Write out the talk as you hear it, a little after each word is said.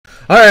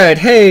Alright,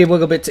 hey,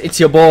 Wigglebits, it's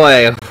your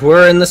boy.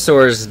 We're in the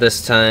sewers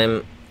this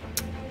time.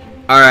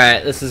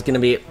 Alright, this is gonna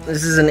be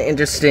an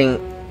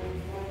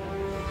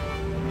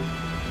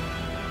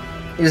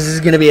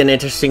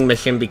interesting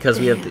mission because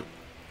we have to...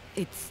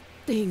 It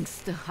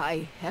stinks to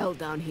high hell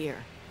down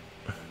here.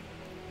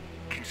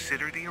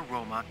 Consider the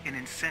aroma an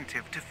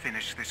incentive to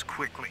finish this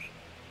quickly.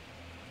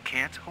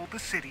 Can't hold the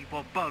city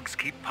while bugs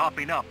keep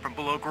popping up from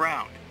below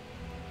ground.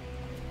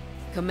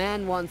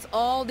 Command wants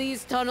all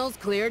these tunnels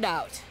cleared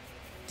out.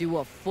 Do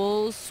a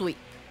full sweep.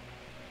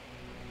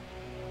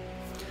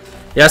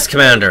 Yes,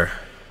 Commander.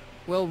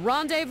 We'll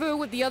rendezvous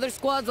with the other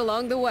squads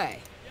along the way.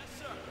 Yes,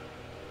 sir.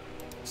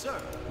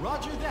 Sir,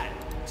 roger that.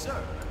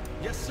 Sir.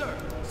 Yes, sir.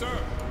 Sir.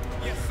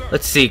 Yes, sir.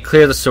 Let's see,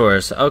 clear the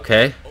sewers.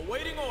 Okay.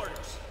 Awaiting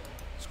orders.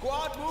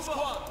 Squad, move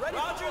up. Ready.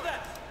 Roger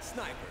that.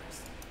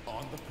 Snipers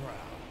on the prowl.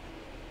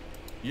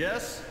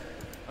 Yes.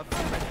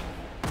 Affirmative.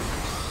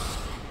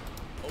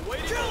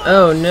 Awaiting orders.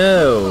 Oh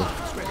no.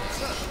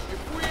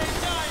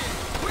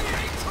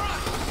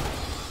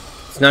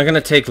 It's not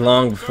gonna take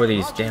long before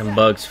these damn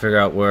bugs figure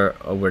out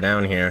we're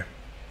down here.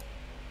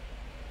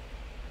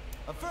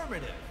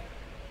 Affirmative.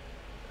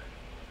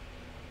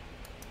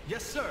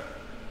 Yes, sir.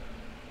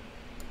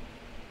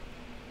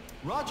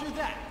 Roger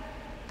that.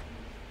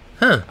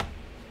 Huh.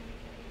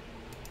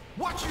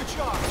 Watch your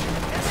charge.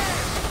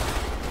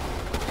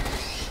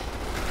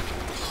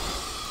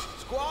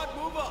 Squad,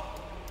 move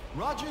up.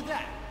 Roger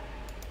that.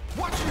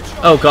 Watch your charge.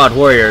 Oh god,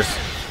 warriors.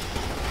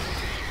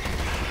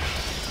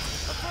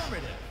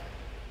 Affirmative.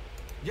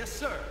 Yes,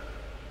 sir.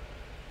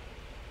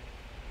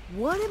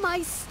 What am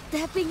I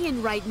stepping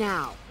in right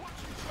now?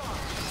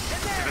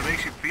 If it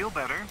makes you feel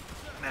better,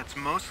 that's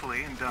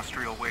mostly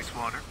industrial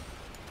wastewater.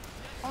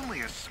 Only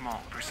a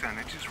small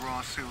percentage is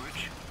raw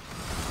sewage.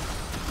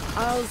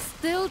 I'll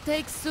still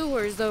take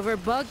sewers over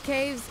bug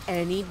caves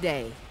any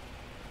day.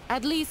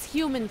 At least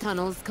human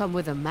tunnels come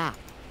with a map.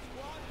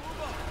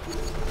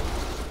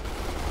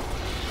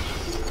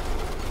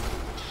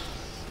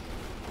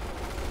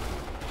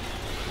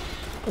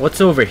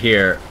 What's over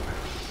here?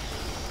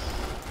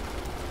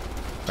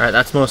 Alright,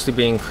 that's mostly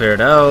being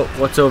cleared out.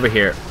 What's over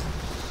here?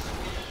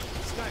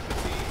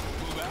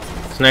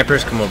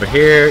 Snipers, come over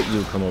here.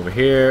 You come over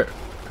here.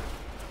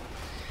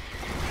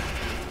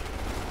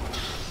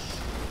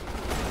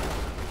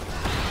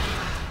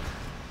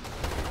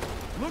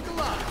 Look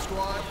alive,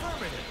 squad.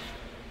 Affirmative.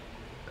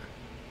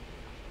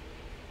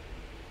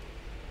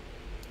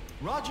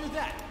 Roger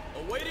that.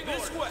 Awaiting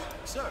this way,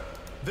 sir.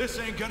 This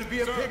ain't gonna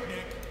be a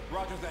picnic.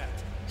 Roger that.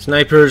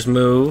 Snipers,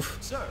 move.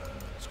 Sir.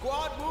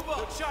 Squad, move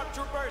up. Good shot,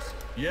 troopers.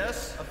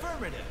 Yes.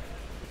 Affirmative.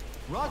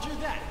 Roger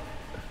that.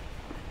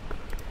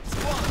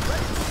 Squad,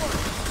 ready for work.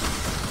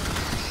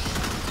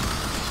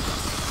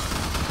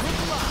 Look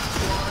alive,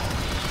 squad.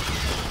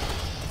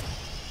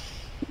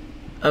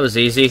 That was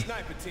easy.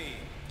 Sniper team.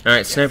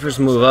 Alright, snipers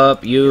move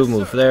up. You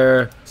move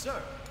there.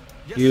 Sir.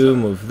 Yes, You sir.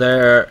 move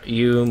there.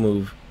 You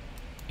move.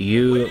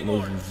 You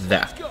move there.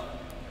 Let's go.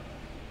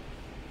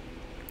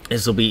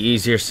 This will be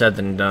easier said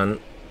than done.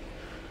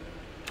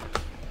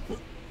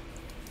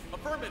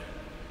 Affirmative.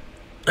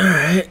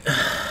 Alright.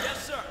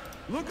 Yes, sir.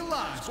 Look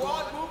alive,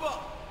 squad. Move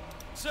up.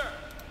 Sir.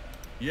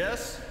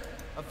 Yes.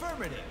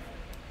 Affirmative.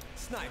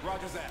 Snipe.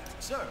 Roger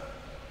that. Sir.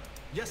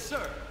 Yes,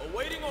 sir.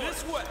 Awaiting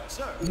orders. This way.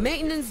 Sir.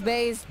 Maintenance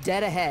base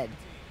dead ahead.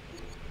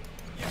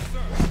 Yes,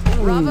 sir.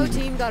 Bravo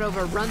team got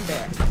overrun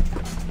there.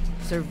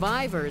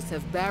 Survivors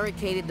have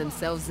barricaded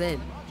themselves in.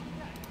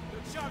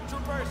 Good shot,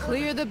 troopers.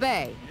 Clear the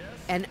bay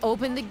and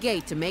open the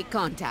gate to make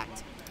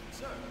contact.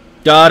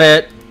 Got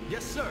it.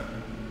 Yes, sir.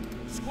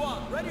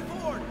 Squad, ready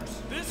for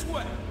orders. This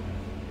way.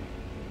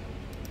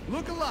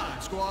 Look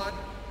alive, squad.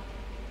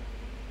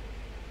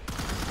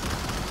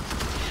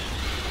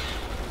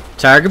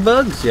 Tiger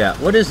bugs? Yeah.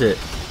 What is it?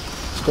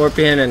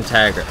 Scorpion and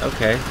tiger.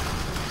 Okay.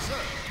 Sir.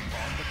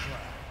 On the prowl.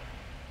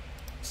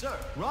 Sir,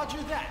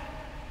 roger that.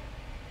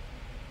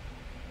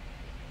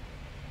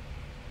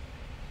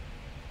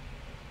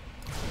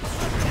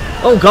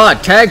 Oh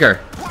god, tiger.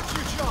 Watch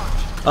your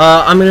charge.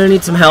 I'm gonna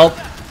need some help.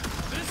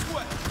 This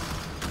way.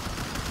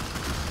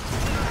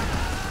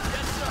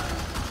 Yes, sir.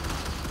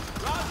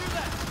 Roger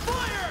that.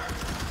 Fire!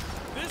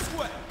 This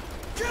way.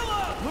 Kill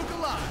him! Look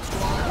alive,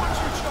 squad. Watch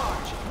your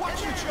charge.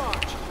 Watch your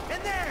charge.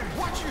 And there.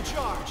 Watch your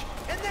charge.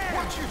 And there.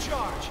 Watch your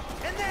charge.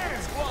 And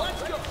there. Squad,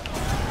 let's go.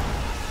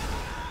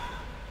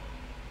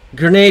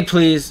 Grenade,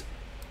 please.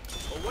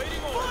 Awaiting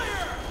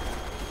fire!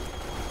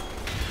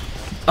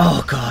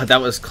 Oh god,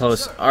 that was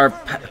close. Our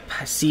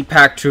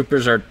CPAC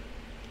troopers are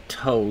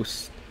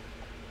toast.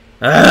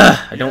 Ugh,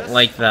 I don't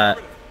like that.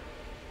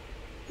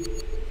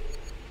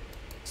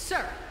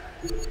 Sir,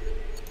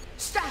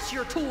 stash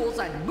your tools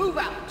and move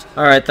out.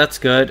 Alright, that's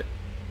good.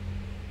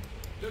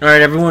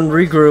 Alright, everyone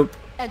regroup.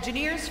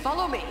 Engineers,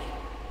 follow me.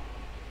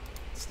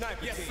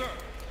 Sniper yes, sir.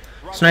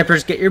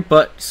 Snipers, get your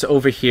butts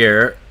over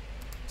here.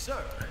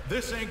 Sir,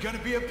 this ain't gonna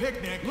be a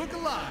picnic. Look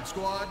alive,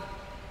 squad.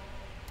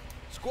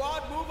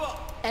 Squad, move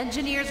up.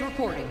 Engineers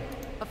reporting.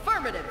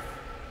 Affirmative.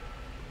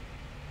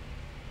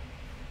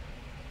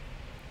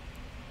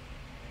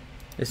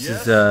 This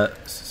Yes.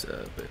 is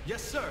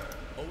Yes, sir.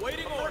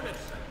 Awaiting orders.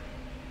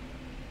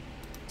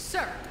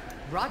 Sir,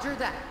 roger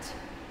that.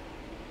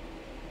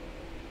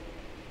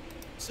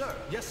 Sir,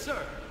 yes, sir.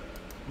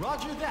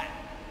 Roger that.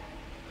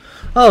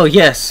 Oh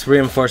yes,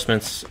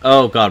 reinforcements.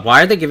 Oh god,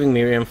 why are they giving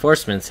me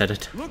reinforcements at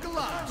it? Look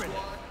alive,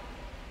 squad.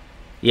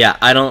 Yeah,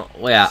 I don't.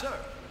 Yeah, Sir.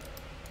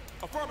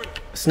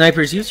 Affirmative.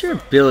 snipers, use your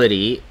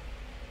ability.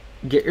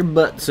 Get your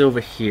butts over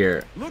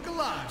here. Look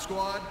alive,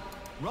 squad.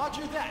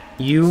 Roger that.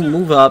 You Sir,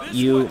 move up. this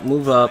You way.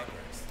 move up.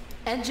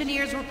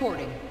 Engineers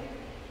reporting.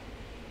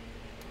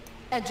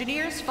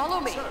 Engineers, follow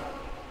me. Sir.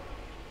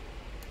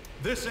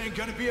 This ain't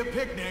gonna be a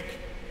picnic.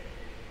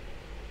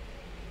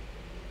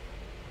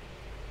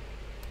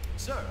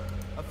 Sir,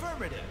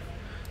 affirmative.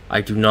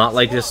 I do not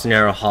like this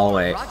narrow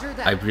hallway. Roger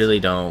that. I really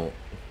don't.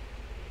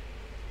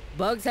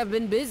 Bugs have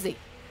been busy.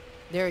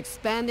 They're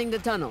expanding the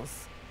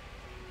tunnels.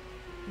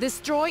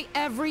 Destroy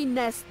every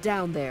nest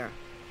down there,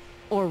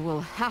 or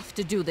we'll have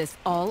to do this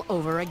all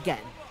over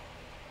again.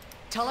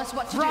 Tell us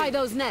what to Fry do.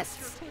 those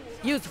nests.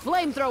 Use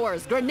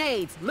flamethrowers,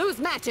 grenades, loose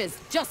matches.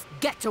 Just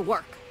get to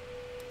work.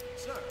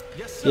 Sir,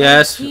 yes, sir.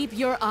 Yes. Keep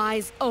your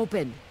eyes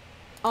open.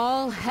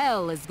 All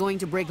hell is going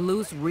to break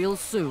loose real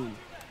soon.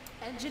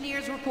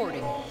 Engineers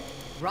reporting.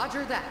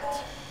 Roger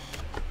that.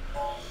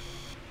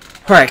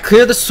 Alright,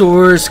 clear the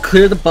sewers,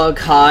 clear the bug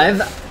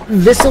hive.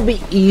 This'll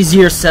be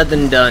easier said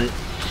than done.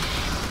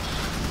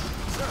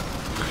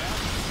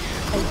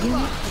 A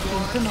unit has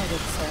been promoted,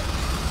 sir.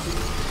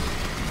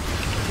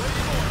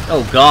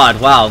 Oh god,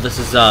 wow, this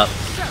is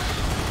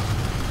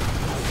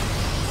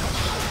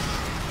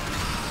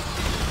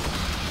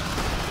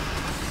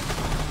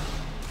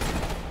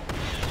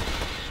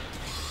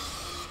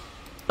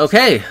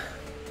okay.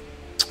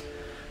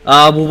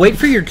 We'll wait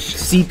for your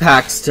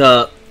C-packs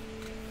to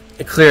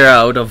clear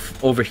out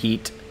of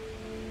overheat.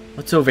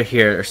 What's over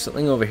here? There's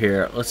something over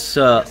here. Let's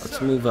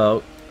move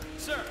out.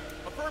 Sir,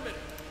 affirmative.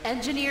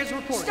 Engineers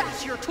reporting.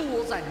 Stash your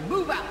tools and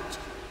move out.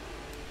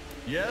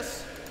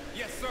 Yes?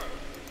 Yes, sir.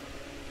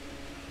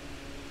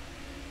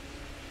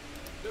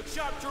 Look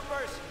sharp,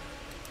 troopers.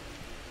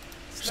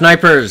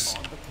 Snipers!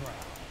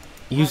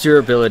 Use your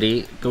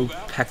ability. Go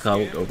peck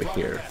out over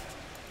here.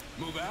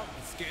 Move out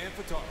and scan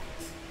for targets.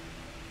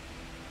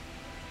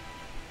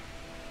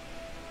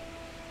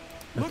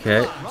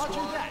 Okay.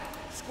 Roger that.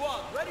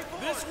 Squad, ready for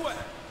this way.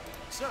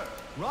 Sir,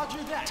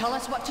 roger that. Tell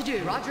us what to do.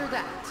 Roger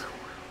that.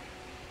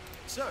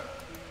 Sir,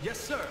 yes,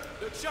 sir.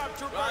 Look sharp,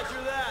 troopers.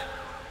 Roger that.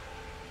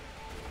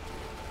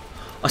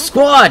 A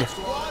squad!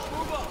 Squad,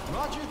 move up.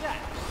 Roger that.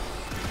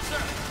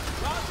 Sir,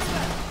 roger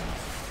that.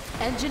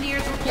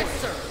 Engineers reporting.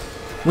 Yes, sir.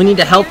 We need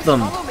to help Engineers,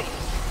 them. follow me.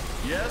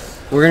 Yes.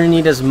 We're gonna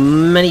need as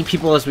many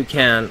people as we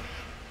can.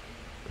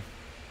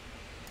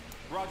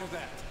 Roger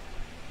that.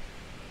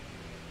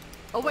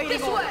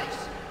 Awaiting orders.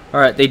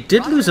 Alright, they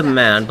did lose a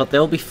man, but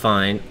they'll be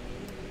fine.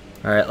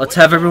 Alright, let's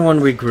have everyone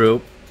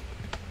regroup.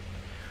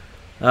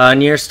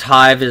 Nearest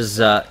hive is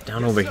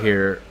down over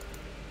here.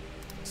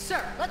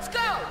 Sir, let's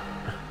go.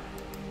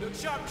 Look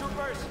sharp,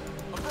 troopers.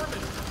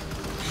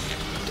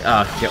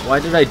 Affirmative. Shit, why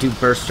did I do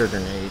burster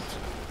grenades?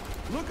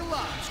 Look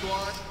alive,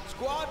 squad.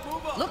 Squad,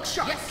 move up. Look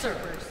sharp. Yes, sir.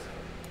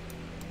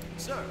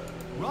 Sir,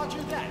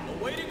 roger that.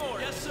 Awaiting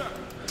order. Yes, sir.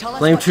 Tell us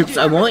Flame what troops, to do.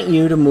 I want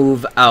you to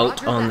move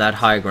out Roger on that. that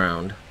high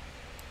ground.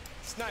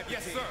 Snipe.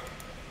 Yes, sir.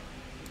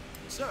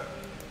 Sir.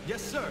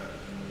 Yes, sir.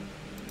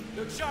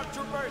 Look sharp,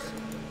 troopers.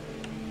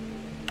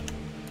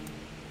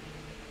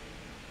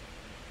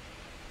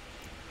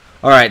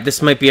 Alright,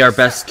 this might be our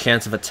best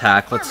chance of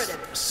attack. Let's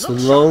Affirmative.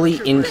 slowly Look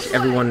sharp, inch troopers.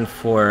 everyone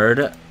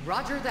forward.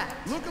 Roger that.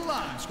 Look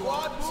alive,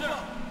 squad. Move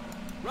up.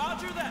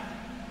 Roger that.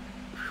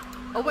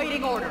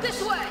 Awaiting orders.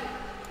 This way.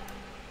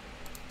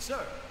 Sir.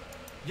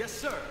 Yes,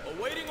 sir.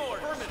 Awaiting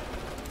order.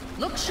 Affirmative.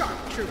 Look sharp,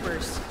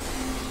 troopers.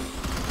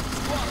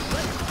 Squad,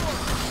 ready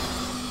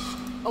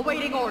for order.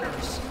 Awaiting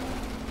orders.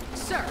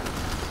 Sir.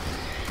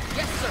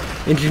 Yes, sir.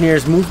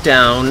 Engineers, move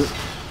down.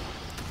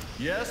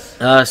 Yes.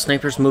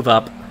 Snipers, move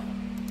up.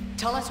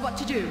 Tell us what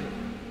to do.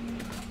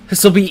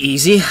 This'll be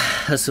easy.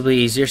 This'll be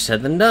easier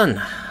said than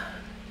done.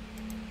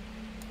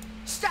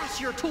 Stash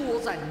your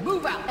tools and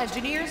move out.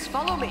 Engineers,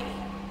 follow me.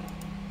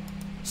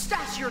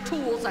 Stash your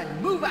tools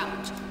and move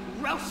out.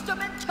 Roast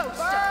them and toast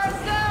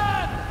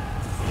them.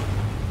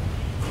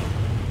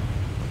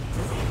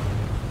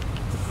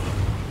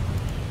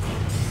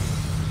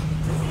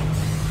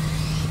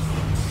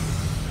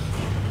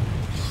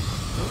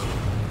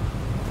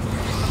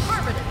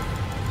 Affirmative.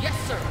 Yes,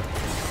 sir.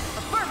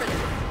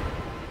 Affirmative.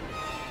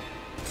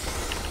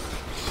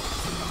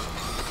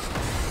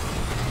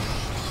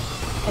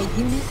 A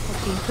unit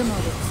has been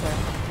promoted, sir.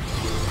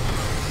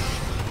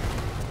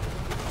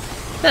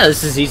 Yeah,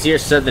 this is easier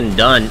said than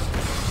done.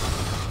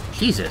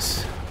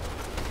 Jesus.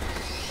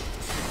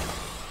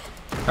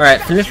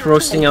 Alright, finish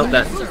roasting out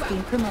that... Has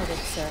been promoted,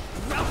 sir.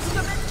 Roast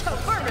them and toast.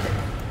 Affirmative.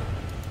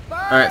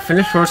 Alright,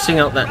 finish roasting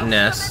out that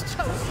nest.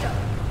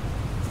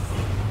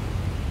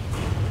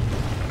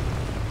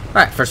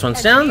 Alright, first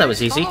one's down. That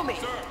was easy. Follow me.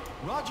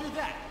 Roger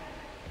that.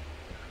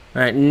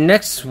 Alright,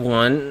 next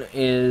one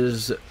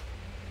is...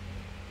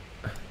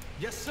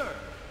 Yes, sir.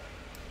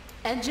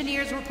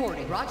 Engineers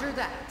reporting. Roger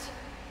that.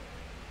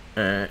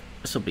 Alright,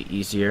 this will be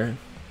easier.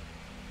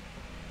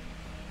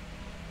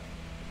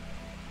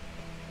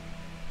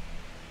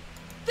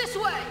 This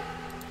way!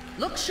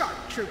 Look sharp,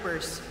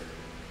 troopers.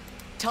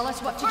 Tell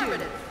us what to do.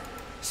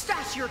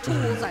 Stash your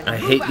tools and I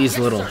move hate out. these Yes,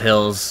 little sir.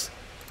 hills.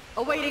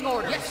 Awaiting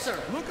orders. Yes, sir.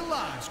 Look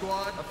alive,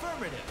 squad.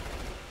 Affirmative.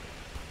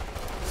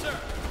 Sir.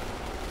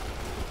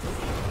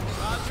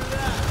 Roger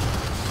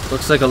that.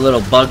 Looks like a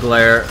little bug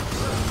lair.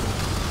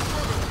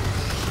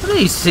 What do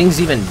these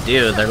things even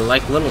do? They're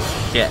like little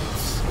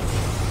shits.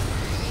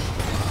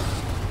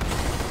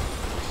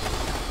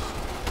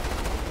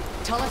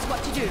 Tell us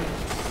what to do.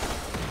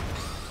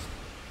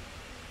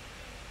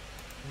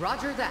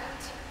 Roger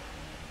that.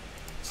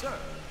 Sir.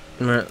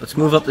 Alright, let's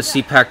move up the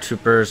CPAC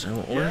troopers.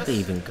 Where are they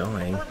even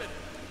going?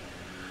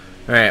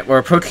 Alright, we're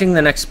approaching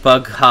the next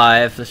bug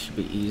hive. This should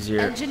be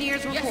easier.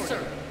 Engineers reporting. Yes,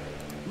 sir.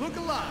 Look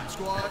alive,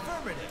 squad.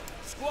 Affirmative.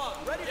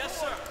 Squad, ready?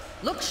 Yes, sir.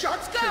 Look sharp,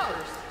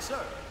 troopers.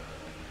 Sir.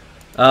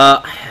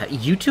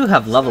 You two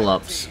have level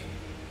ups.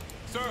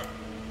 Sir.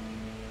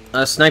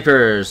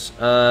 Snipers,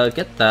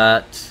 get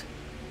that.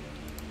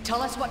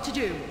 Tell us what to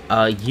do.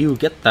 You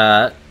get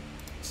that.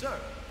 Sir.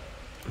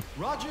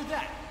 Roger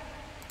that.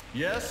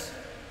 Yes.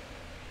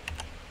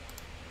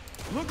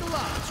 Look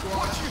alive, squad.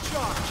 Watch your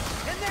charge.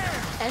 In there.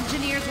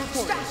 Engineers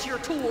reporting. Stash your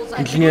tools. And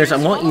Engineers, I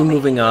want you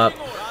moving up.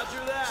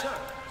 Roger that. Sir.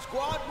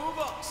 Squad, move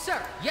up.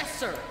 Sir. Yes,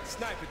 sir.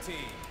 Sniper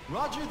team.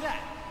 Roger that.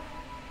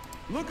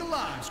 Look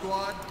alive,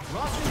 squad.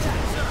 Roger that,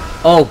 sir.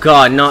 Oh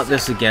god, not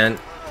this again.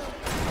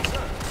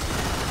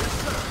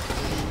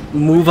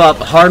 Move up,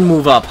 hard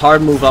move up,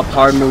 hard move up,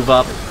 hard move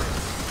up.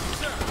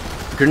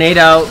 Grenade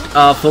out,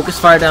 focus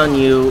fire down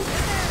you.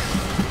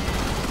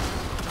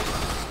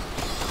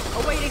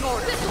 Awaiting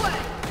orders. This way.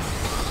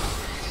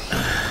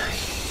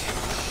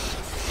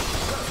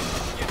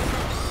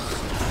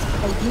 A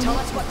unit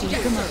has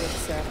been promoted,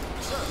 sir.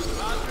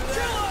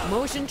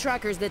 Motion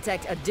trackers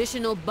detect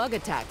additional bug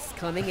attacks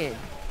coming in.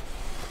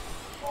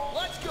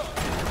 Let's go.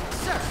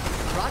 Sir.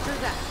 Roger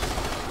that.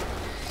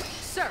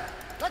 Sir.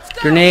 Let's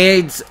go.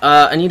 Grenades,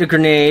 I need a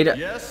grenade.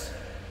 Yes.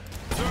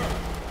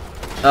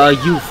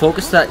 You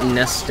focus that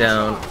nest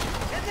down. In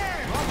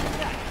there. Roger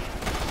that.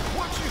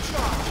 Watch your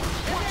charge.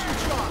 Watch your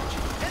charge.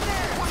 In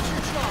there. Watch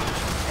your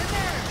charge. In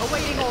there.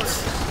 Awaiting orders.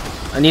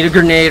 I need a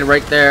grenade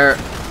right there.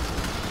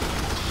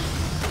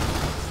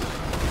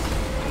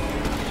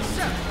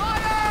 Sir.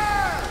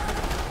 Fire!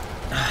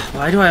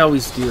 Why do I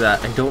always do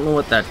that? I don't know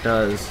what that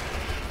does.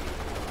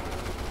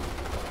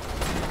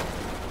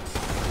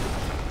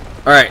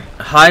 Alright,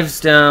 hive's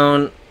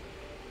down.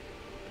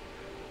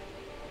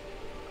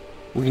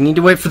 We need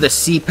to wait for the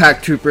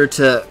CPAC trooper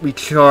to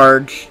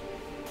recharge.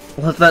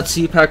 Let that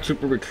CPAC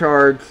trooper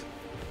recharge.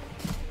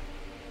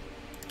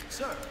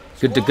 Sir.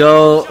 Good to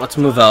go. Let's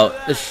move out.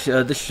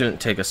 This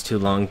shouldn't take us too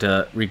long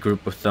to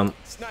regroup with them.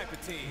 Sniper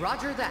team.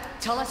 Roger that.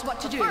 Tell us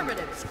what to do.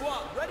 Affirmative.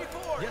 Squad, ready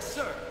for. Yes,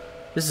 sir.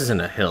 This isn't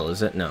a hill,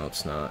 is it? No,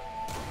 it's not.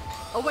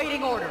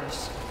 Awaiting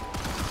orders.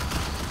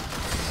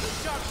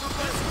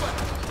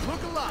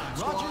 Look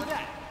alive. Roger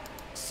that.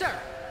 Sir.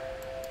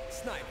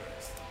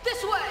 Snipers.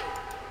 This way.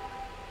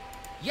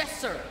 Yes,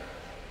 sir.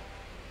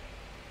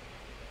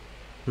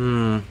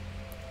 There's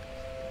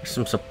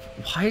some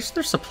why is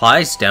there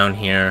supplies down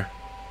here?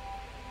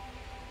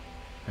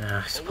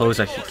 I suppose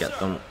I should get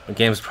them. The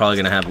game's probably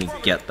gonna have me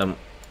get them.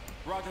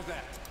 Roger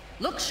that.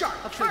 Look sharp.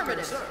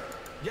 Affirmative. Sir.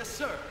 Yes,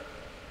 sir.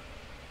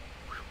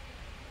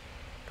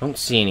 Don't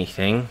see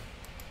anything.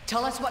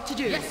 Tell us what to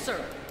do. Yes,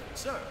 sir.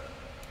 Sir.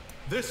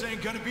 This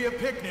ain't gonna be a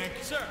picnic.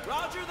 Sir.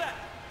 Roger that.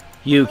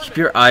 You keep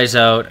your eyes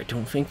out. I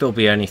don't think there'll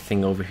be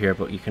anything over here,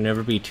 but you can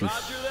never be too.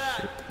 Roger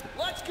that.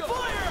 Let's go.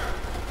 Fire!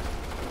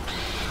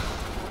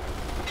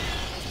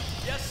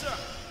 Yes, sir.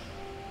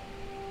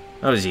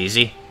 That was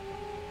easy.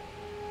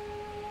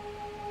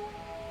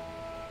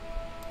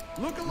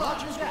 Look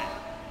alive. Roger that.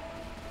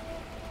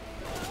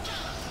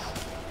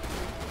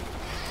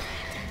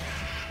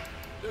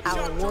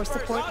 Our war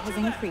support has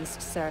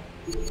increased, sir.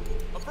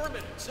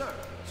 Affirmative, sir.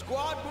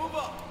 Squad, move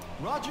up.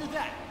 Roger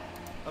that.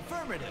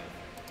 Affirmative.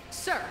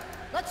 Sir.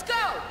 Let's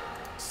go.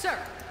 Sir.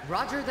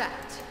 Roger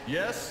that.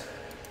 Yes.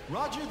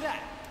 Roger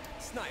that.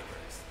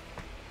 Snipers.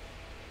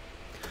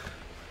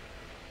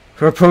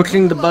 We're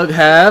approaching the bug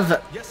hive.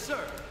 Yes,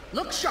 sir.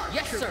 Look sharp.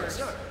 Yes, sir.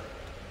 Sir.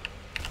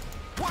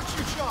 Watch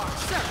your charge.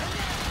 Sir.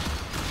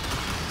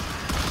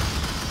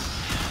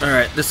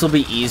 Alright, this will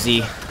be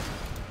easy.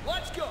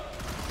 Let's go.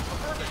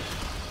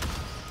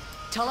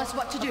 Affirmative. Tell us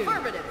what to do.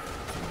 Affirmative.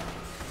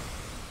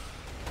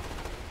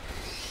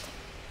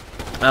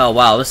 Oh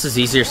wow, this is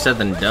easier said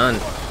than done.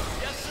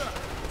 Yes, sir.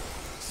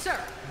 Sir.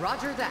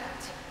 Roger that.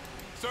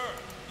 Sir.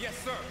 Yes,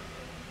 sir.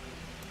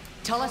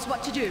 Tell us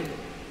what to do.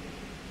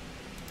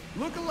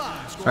 Look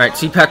alive, squad. Alright,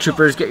 CPAC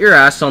troopers, get your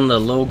ass on the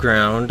low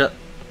ground.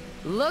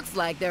 Looks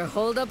like they're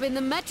holed up in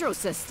the metro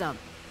system.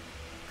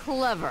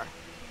 Clever.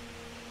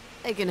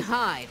 They can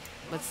hide,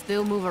 but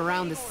still move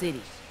around the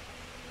city.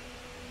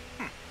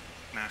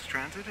 Mass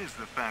transit is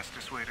the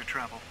fastest way to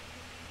travel.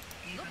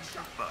 Even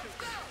for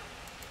bugs.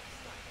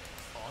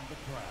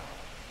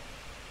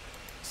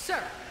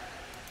 Sir,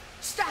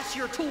 stash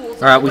your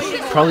tools. Alright, we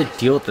should probably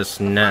deal with this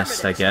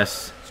nest, I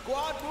guess.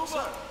 Squad, move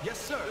up. Yes,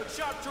 sir.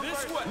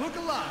 This way. Look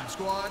alive,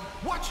 squad.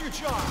 Watch your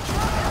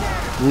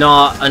charge.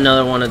 Not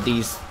another one of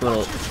these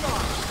little...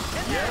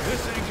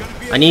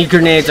 I need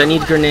grenades, I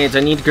need grenades, I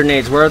need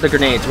grenades. Where are the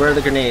grenades? Where are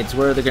the grenades?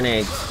 Where are the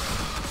grenades?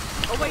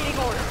 Awaiting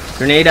order.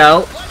 Grenade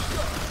out.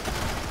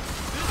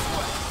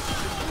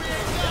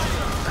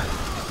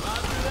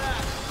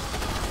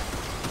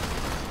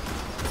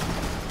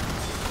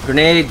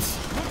 Grenades,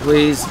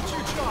 please. Watch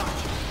your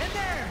charge. And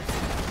there.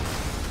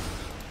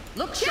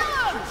 Look sharp.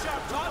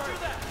 Roger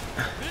that.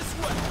 This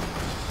way.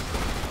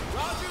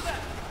 Roger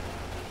that.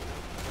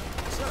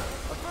 Sir,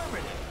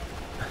 affirmative.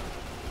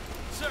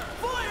 Sir,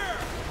 fire.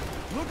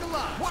 Look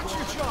alive. Watch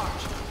your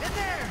charge. And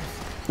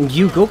there.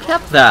 You go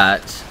cap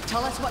that.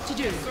 Tell us what to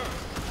do.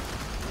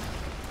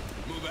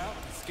 Move out.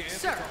 Scan.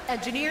 Sir,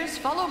 engineers,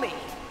 follow me.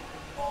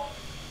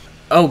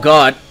 Oh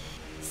god.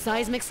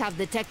 Seismics have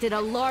detected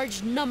a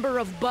large number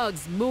of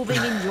bugs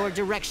moving in your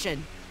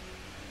direction.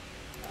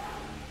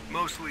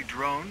 Mostly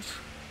drones,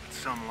 but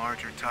some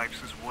larger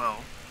types as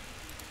well.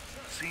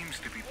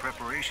 Seems to be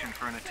preparation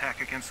for an attack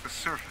against the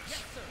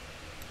surface.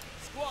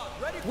 Squad,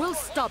 ready. We'll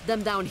stop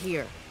them down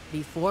here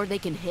before they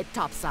can hit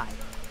topside.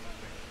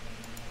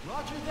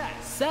 Roger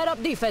that. Set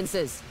up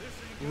defenses.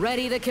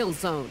 Ready the kill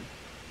zone.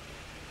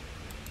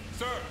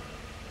 Sir.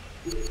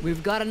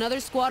 We've got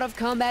another squad of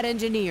combat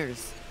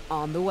engineers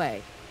on the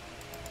way.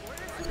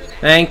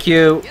 Thank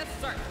you.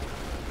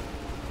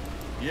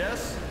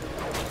 Yes.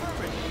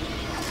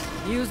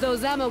 Use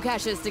those ammo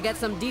caches to get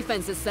some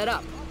defenses set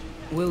up.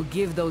 We'll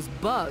give those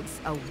bugs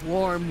a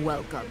warm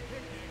welcome.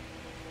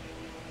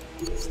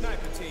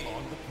 Sniper team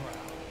on the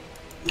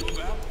prowl. Move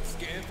out.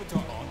 Scan for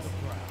target. On the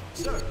prowl.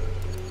 Sir.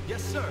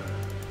 Yes, sir.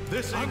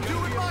 This ain't I'm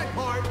doing my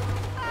part.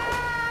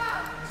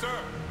 Sir.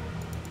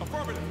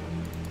 Affirmative.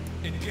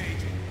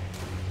 Engaging.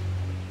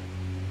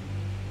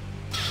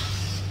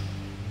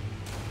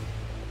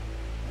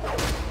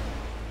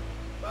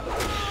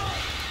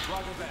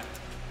 Roger that.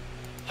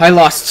 I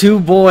lost 2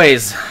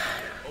 boys.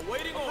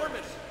 Awaiting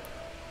orders.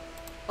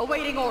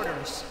 Awaiting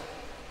orders.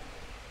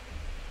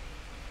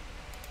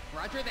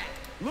 Roger that.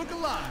 Look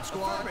alive,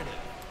 squad. Affirmative.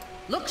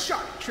 Look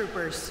sharp,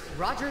 troopers.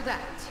 Roger that.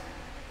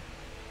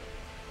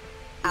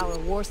 Our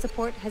war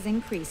support has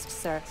increased,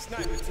 sir.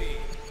 Sniper team.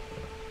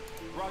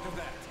 Roger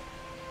that.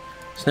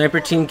 Sniper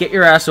team, get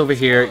your ass over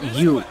here.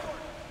 You.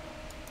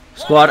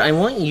 Squad, I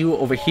want you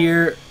over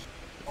here.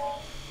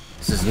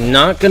 This is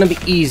not gonna be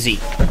easy.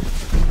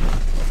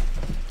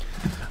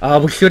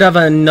 We should have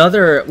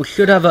another... We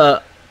should have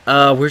a...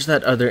 where's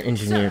that other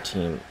engineer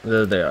team?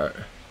 There they are.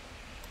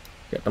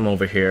 Get them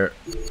over here.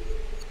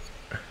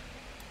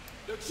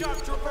 Look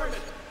sharp, troopers.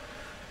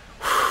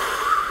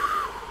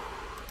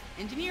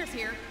 Engineers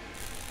here.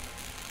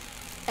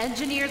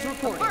 Engineers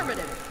reporting.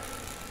 Affirmative.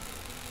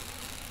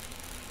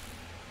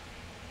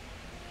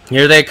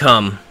 Here they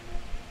come.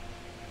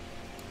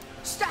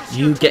 Stash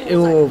You your get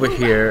tools and over move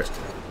here. out.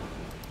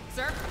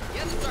 Sir?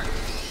 Yes, sir.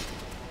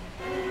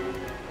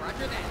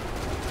 Roger that.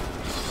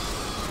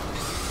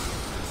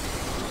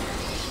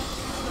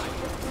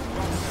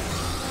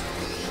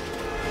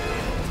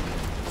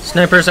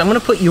 Snipers, I'm gonna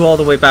put you all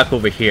the way back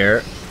over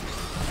here.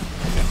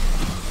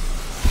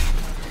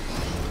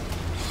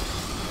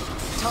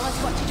 Tell us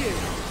what to do.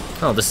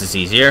 Oh, this is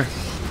easier.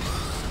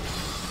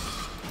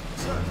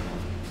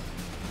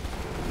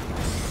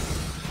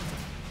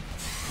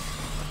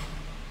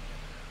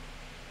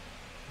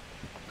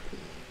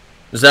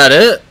 Is that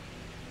it?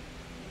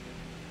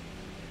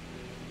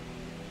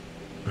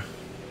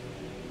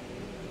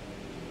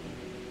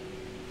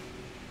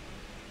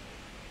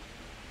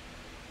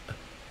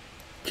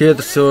 Clear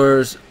the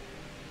sewers.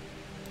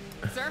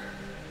 Sir?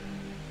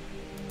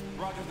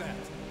 Roger that.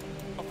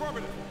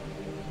 Affirmative.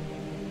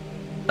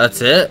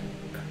 That's it?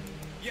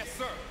 Yes,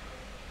 sir.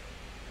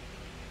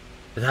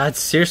 That's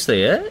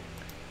seriously it?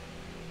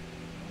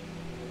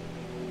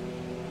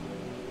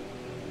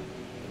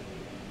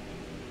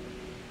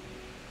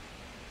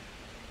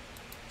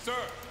 Sir.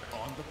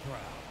 On the prowl.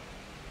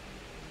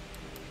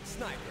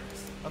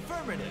 Snipers.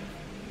 Affirmative.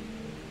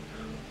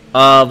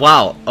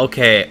 Wow,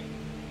 okay.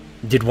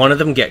 Did one of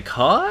them get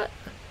caught?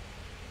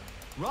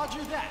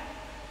 Roger that.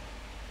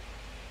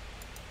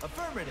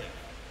 Affirmative.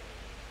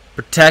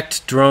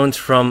 Protect drones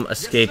from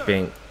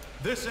escaping. Yes,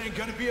 this ain't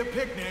gonna be a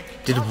picnic.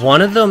 Did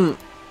one of them...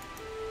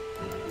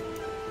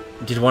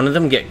 Did one of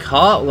them get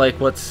caught?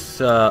 Like, what's,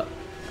 Control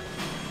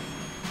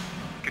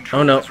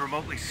Oh, no. has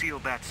remotely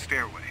sealed that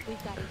stairway.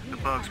 The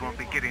bugs won't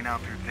be getting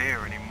out through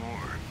there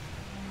anymore.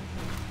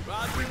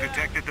 We've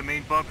detected the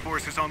main bug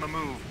forces on the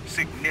move.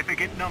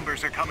 Significant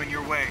numbers are coming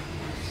your way.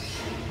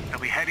 They'll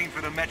be heading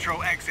for the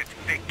metro exit.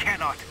 They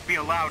cannot be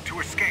allowed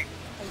to escape.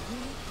 A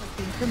unit has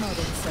been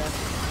promoted, sir.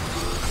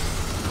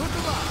 Look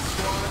alive,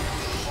 squad.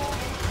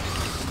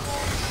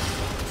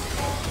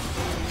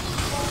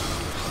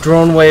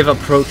 drone wave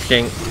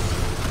approaching?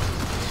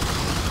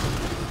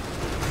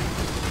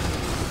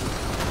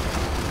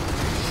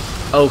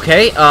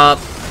 Okay,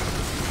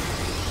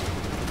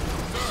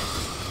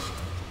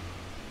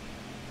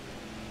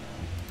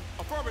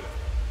 Affirmative.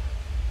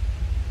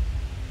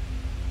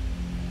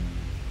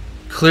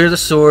 Clear the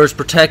sewers,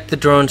 protect the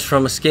drones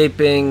from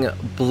escaping,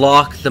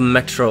 block the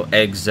metro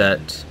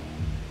exit.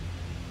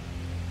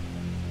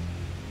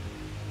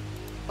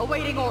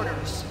 Awaiting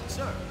orders.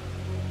 Sir.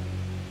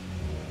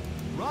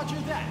 Roger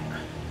that.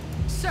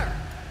 Sir.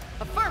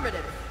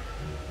 Affirmative.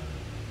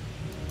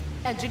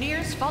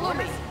 Engineers, follow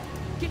me.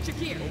 Get your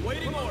gear.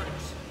 Awaiting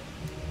orders.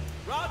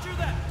 Roger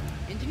that.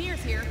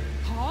 Engineers here.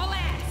 Haul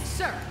ass.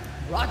 Sir.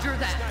 Roger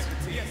that.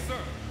 Yes, sir.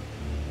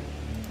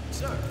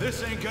 Sir,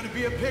 this ain't gonna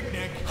be a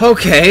picnic.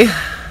 Okay.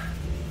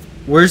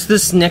 Where's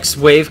this next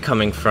wave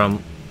coming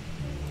from?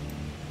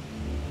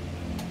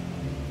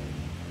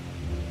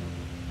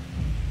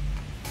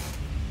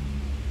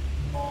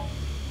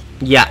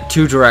 Yeah,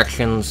 2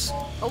 directions.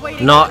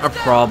 Awaiting Not a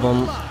orders.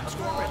 problem.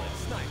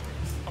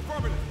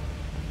 Affirmative.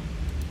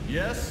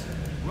 Yes.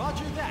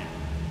 Roger that.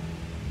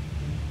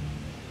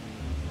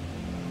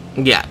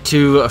 Yeah,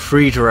 2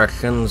 free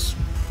directions.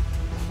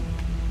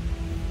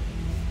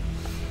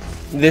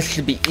 This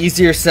should be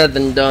easier said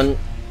than done.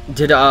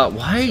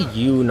 Why are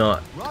you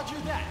not? Roger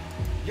that.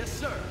 Yes,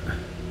 sir.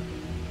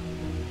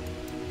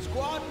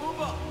 Squad,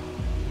 move up.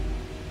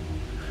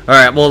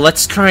 Alright, well,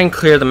 let's try and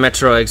clear the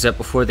metro exit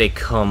before they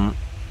come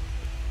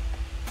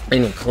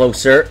any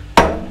closer.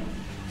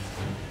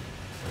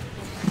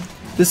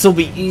 This will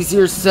be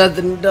easier said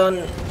than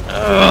done.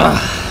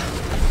 Ugh.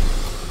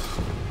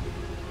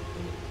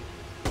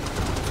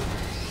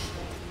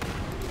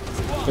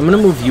 I'm gonna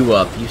move you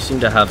up. You seem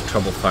to have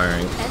trouble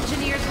firing.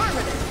 Engineers,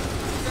 affirmative.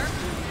 Sir.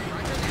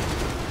 Roger that.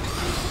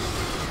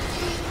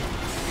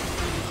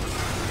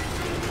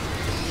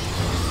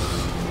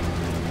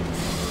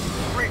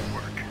 Great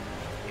work.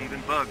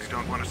 Even bugs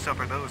don't want to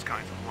suffer those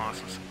kinds of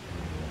losses.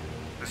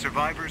 The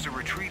survivors are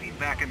retreating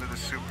back into the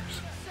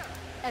sewers.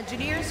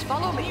 Engineers,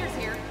 follow me. Engineers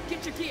here.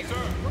 Get your gear. Sir.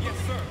 Yes,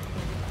 sir.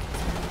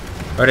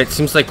 Alright, it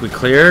seems like we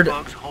cleared.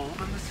 Bugs' hold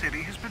in the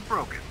city has been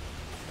broken.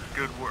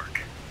 Good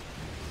work.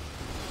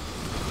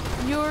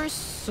 You're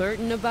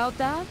certain about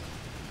that?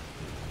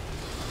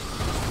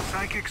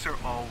 Psychics are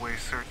always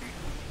certain.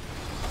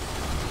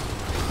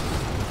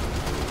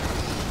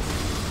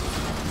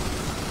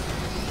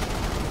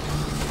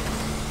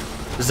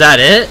 Is that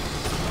it?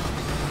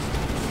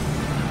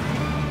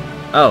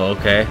 Oh,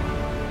 okay.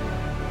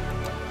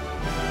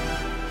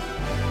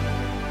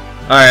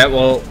 Alright,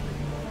 well...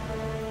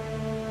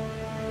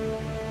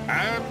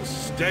 And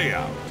stay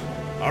out.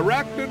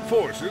 Arachnid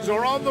forces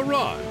are on the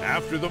run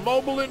after the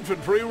mobile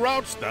infantry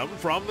routs them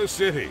from the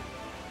city.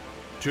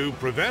 To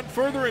prevent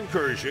further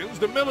incursions,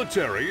 the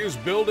military is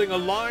building a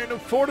line of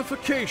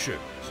fortifications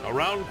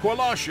around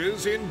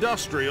Qualash's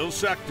industrial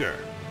sector.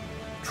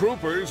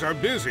 Troopers are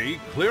busy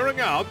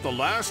clearing out the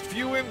last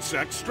few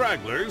insect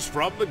stragglers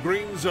from the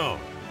green zone.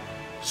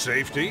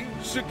 Safety,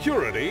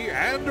 security,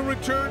 and a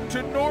return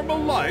to normal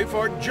life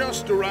are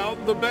just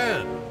around the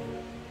bend.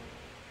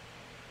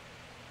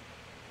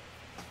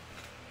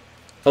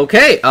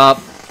 Okay, I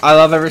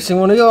love every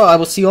single one of you. I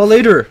will see you all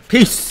later.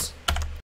 Peace!